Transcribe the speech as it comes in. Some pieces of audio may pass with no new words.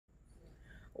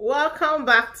Welcome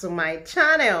back to my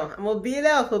channel. I'm Obile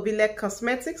of Obile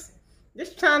Cosmetics.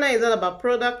 This channel is all about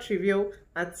product review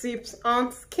and tips on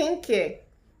skincare.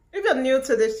 If you're new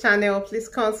to this channel, please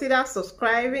consider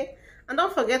subscribing and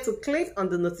don't forget to click on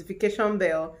the notification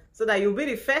bell so that you'll be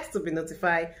the first to be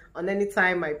notified on any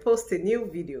time I post a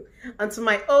new video. And to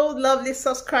my old lovely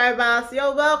subscribers,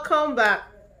 you're welcome back.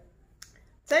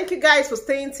 Thank you guys for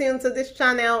staying tuned to this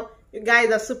channel. You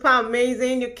guys are super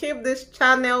amazing. You keep this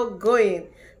channel going.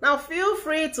 Now feel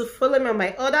free to follow me on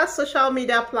my other social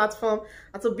media platform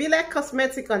at Obile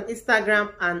Cosmetics on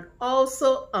Instagram and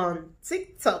also on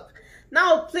TikTok.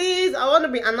 Now please, I want to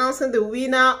be announcing the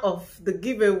winner of the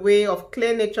giveaway of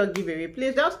Clear Nature giveaway.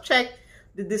 Please just check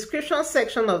the description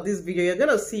section of this video. You're going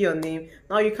to see your name.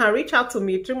 Now you can reach out to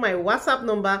me through my WhatsApp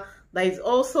number that is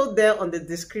also there on the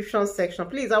description section.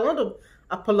 Please, I want to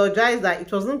apologize that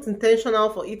it wasn't intentional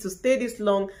for it to stay this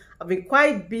long. I've been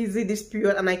quite busy this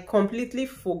period and I completely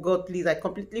forgot. Please, I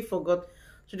completely forgot.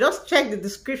 So just check the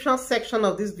description section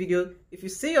of this video. If you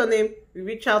see your name, you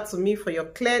reach out to me for your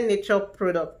Clear Nature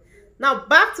product. Now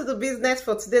back to the business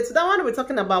for today. Today I want to be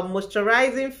talking about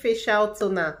moisturizing facial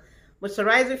toner.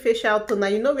 Moisturizing facial toner.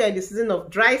 You know we are in the season of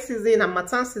dry season and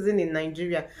Harmattan season in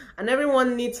Nigeria, and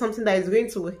everyone needs something that is going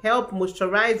to help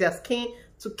moisturize their skin,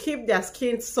 to keep their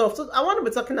skin soft. So I want to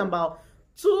be talking about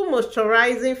two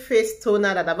moisturizing face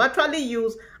toner that I've actually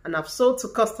used and I've sold to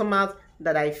customers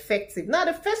that are effective. Now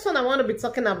the first one I want to be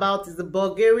talking about is the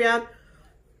Bulgarian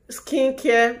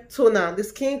skincare toner.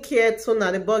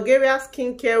 The Bulgarian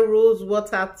skincare rose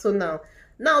water toner.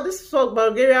 Now this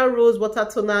Bulgarian rose water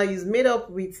toner is made up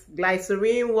with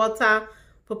glycerin water,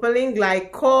 propylene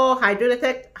glycol,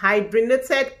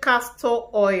 hydrogenated castor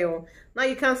oil. Now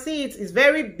you can see it is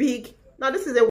very big. Now this is a